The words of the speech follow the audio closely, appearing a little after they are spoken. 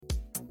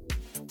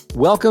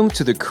Welcome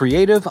to the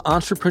Creative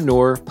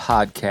Entrepreneur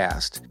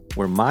Podcast,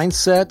 where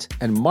mindset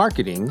and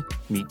marketing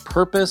meet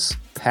purpose,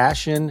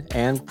 passion,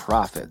 and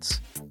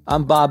profits.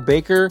 I'm Bob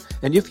Baker,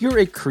 and if you're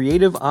a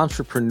creative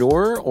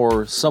entrepreneur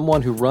or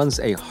someone who runs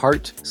a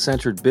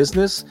heart-centered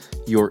business,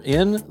 you're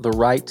in the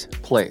right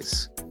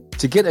place.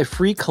 To get a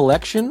free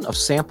collection of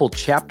sample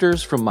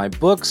chapters from my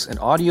books and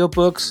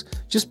audiobooks,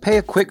 just pay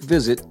a quick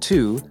visit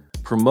to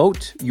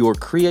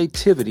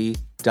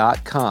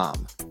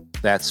promoteyourcreativity.com.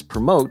 That's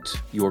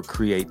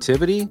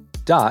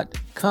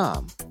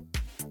promoteyourcreativity.com.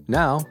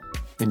 Now,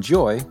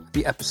 enjoy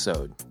the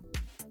episode.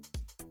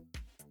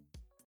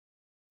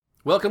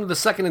 Welcome to the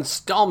second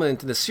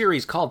installment in the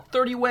series called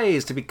 30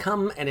 Ways to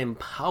Become an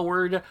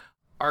Empowered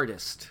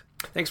Artist.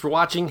 Thanks for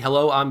watching.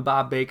 Hello, I'm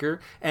Bob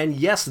Baker. And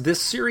yes,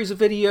 this series of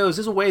videos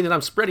is a way that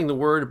I'm spreading the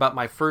word about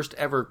my first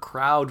ever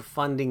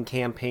crowdfunding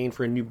campaign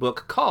for a new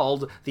book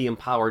called The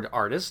Empowered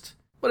Artist.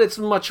 But it's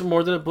much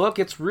more than a book.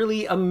 It's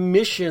really a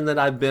mission that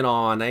I've been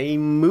on, a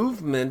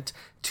movement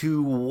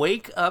to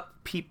wake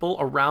up people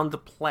around the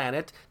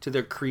planet to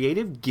their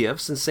creative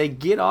gifts and say,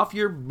 get off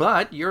your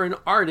butt, you're an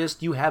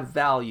artist, you have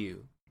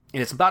value.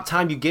 And it's about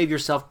time you gave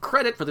yourself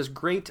credit for this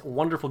great,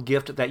 wonderful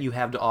gift that you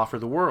have to offer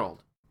the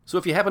world. So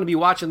if you happen to be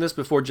watching this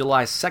before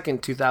July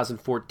 2nd,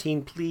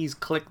 2014, please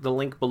click the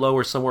link below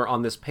or somewhere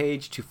on this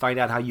page to find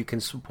out how you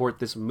can support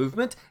this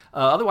movement.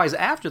 Otherwise,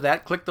 after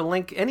that, click the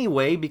link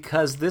anyway,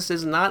 because this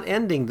is not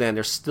ending then.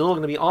 There's still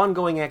going to be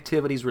ongoing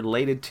activities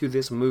related to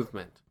this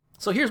movement.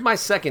 So here's my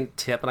second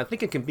tip, and I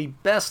think it can be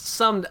best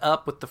summed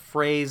up with the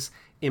phrase,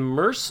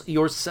 immerse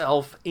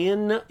yourself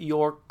in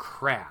your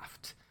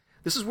craft.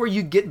 This is where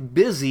you get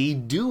busy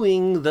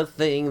doing the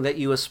thing that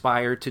you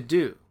aspire to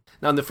do.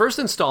 Now, in the first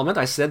installment,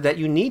 I said that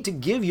you need to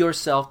give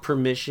yourself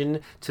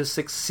permission to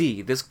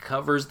succeed. This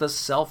covers the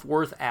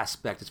self-worth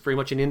aspect. It's very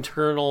much an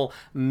internal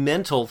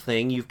mental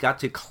thing. You've got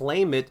to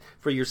claim it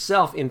for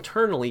yourself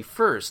internally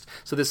first.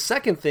 So the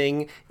second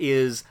thing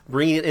is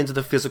bringing it into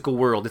the physical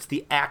world. It's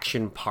the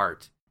action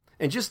part.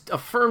 And just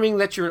affirming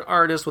that you're an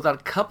artist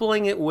without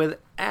coupling it with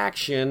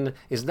action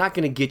is not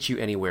going to get you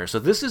anywhere. So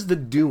this is the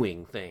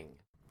doing thing.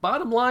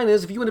 Bottom line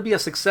is, if you want to be a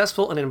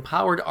successful and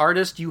empowered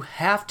artist, you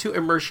have to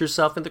immerse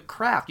yourself in the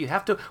craft. You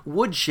have to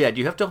woodshed.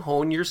 You have to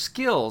hone your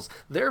skills.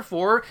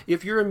 Therefore,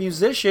 if you're a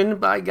musician,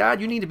 by God,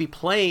 you need to be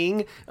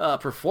playing,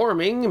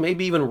 performing,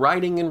 maybe even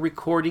writing and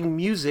recording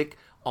music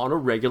on a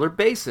regular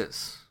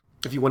basis.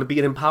 If you want to be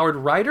an empowered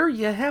writer,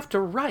 you have to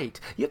write.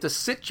 You have to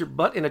sit your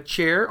butt in a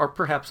chair or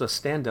perhaps a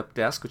stand-up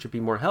desk, which would be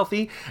more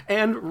healthy,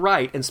 and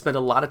write and spend a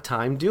lot of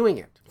time doing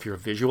it. If you're a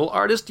visual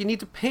artist, you need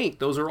to paint.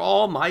 Those are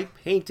all my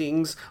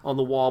paintings on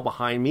the wall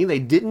behind me. They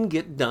didn't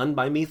get done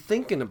by me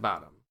thinking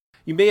about them.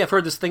 You may have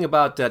heard this thing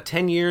about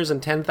 10 years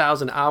and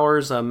 10,000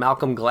 hours.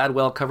 Malcolm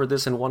Gladwell covered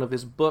this in one of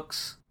his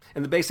books.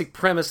 And the basic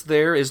premise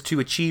there is to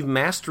achieve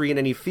mastery in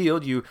any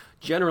field, you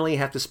generally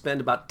have to spend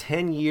about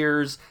 10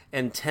 years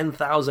and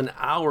 10,000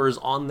 hours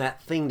on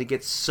that thing to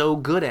get so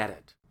good at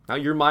it. Now,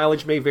 your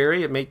mileage may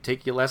vary. It may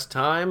take you less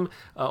time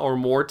or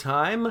more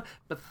time,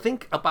 but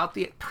think about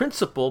the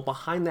principle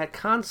behind that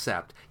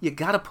concept. You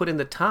got to put in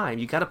the time.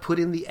 You got to put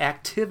in the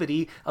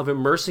activity of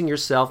immersing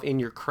yourself in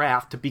your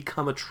craft to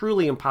become a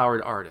truly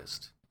empowered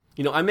artist.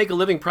 You know, I make a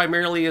living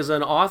primarily as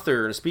an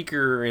author, a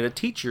speaker, and a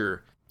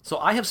teacher. So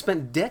I have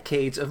spent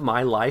decades of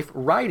my life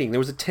writing.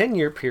 There was a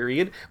 10-year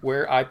period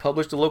where I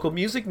published a local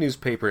music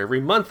newspaper. Every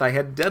month I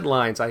had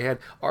deadlines. I had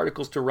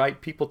articles to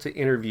write, people to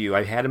interview.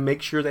 I had to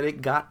make sure that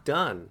it got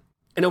done.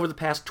 And over the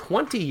past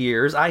 20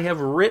 years, I have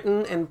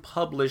written and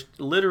published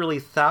literally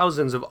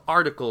thousands of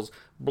articles,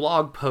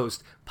 blog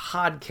posts,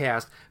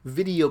 podcasts,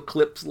 video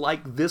clips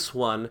like this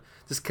one,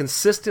 just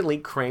consistently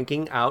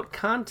cranking out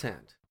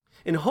content.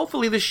 And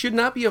hopefully this should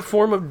not be a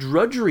form of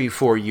drudgery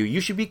for you.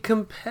 You should be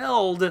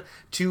compelled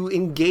to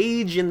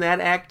engage in that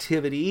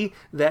activity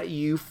that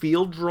you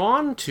feel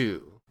drawn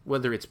to.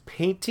 Whether it's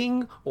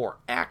painting or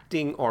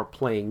acting or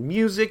playing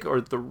music or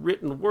the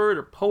written word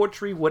or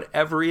poetry,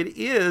 whatever it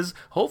is,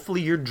 hopefully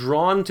you're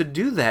drawn to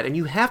do that. And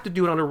you have to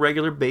do it on a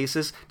regular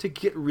basis to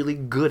get really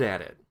good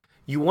at it.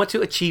 You want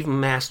to achieve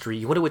mastery.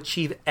 You want to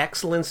achieve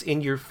excellence in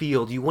your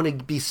field. You want to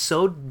be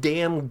so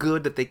damn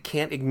good that they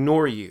can't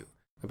ignore you.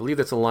 I believe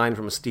that's a line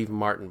from a Steve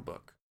Martin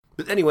book.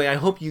 But anyway, I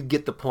hope you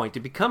get the point. To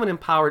become an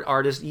empowered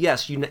artist,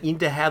 yes, you need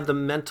to have the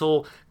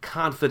mental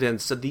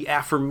confidence, the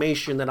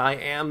affirmation that I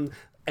am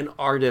an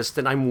artist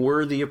and I'm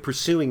worthy of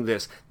pursuing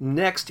this.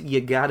 Next, you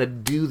gotta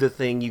do the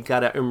thing. You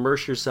gotta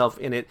immerse yourself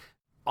in it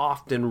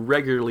often,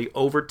 regularly,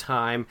 over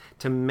time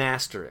to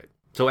master it.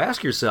 So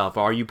ask yourself,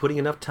 are you putting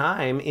enough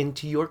time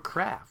into your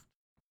craft?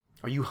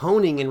 Are you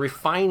honing and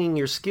refining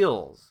your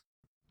skills?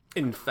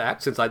 In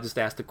fact, since I just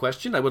asked the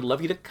question, I would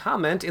love you to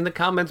comment in the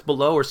comments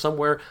below or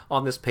somewhere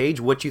on this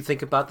page what you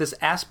think about this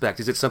aspect.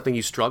 Is it something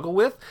you struggle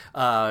with?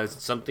 Is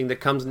it something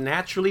that comes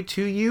naturally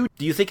to you?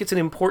 Do you think it's an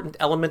important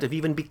element of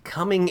even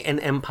becoming an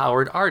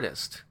empowered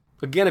artist?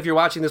 Again, if you're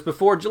watching this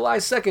before July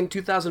 2nd,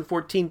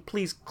 2014,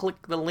 please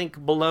click the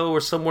link below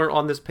or somewhere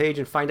on this page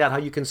and find out how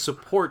you can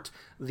support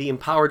the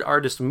Empowered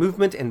Artist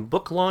movement and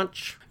book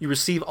launch. You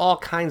receive all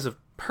kinds of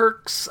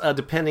perks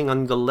depending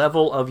on the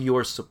level of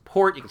your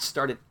support. You can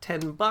start at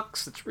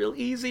 $10. It's real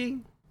easy.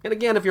 And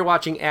again, if you're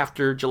watching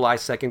after July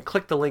 2nd,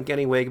 click the link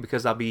anyway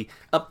because I'll be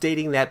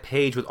updating that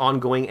page with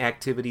ongoing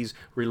activities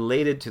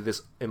related to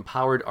this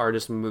empowered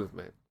artist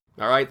movement.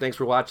 All right, thanks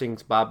for watching.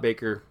 It's Bob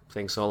Baker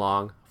saying so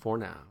long for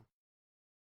now.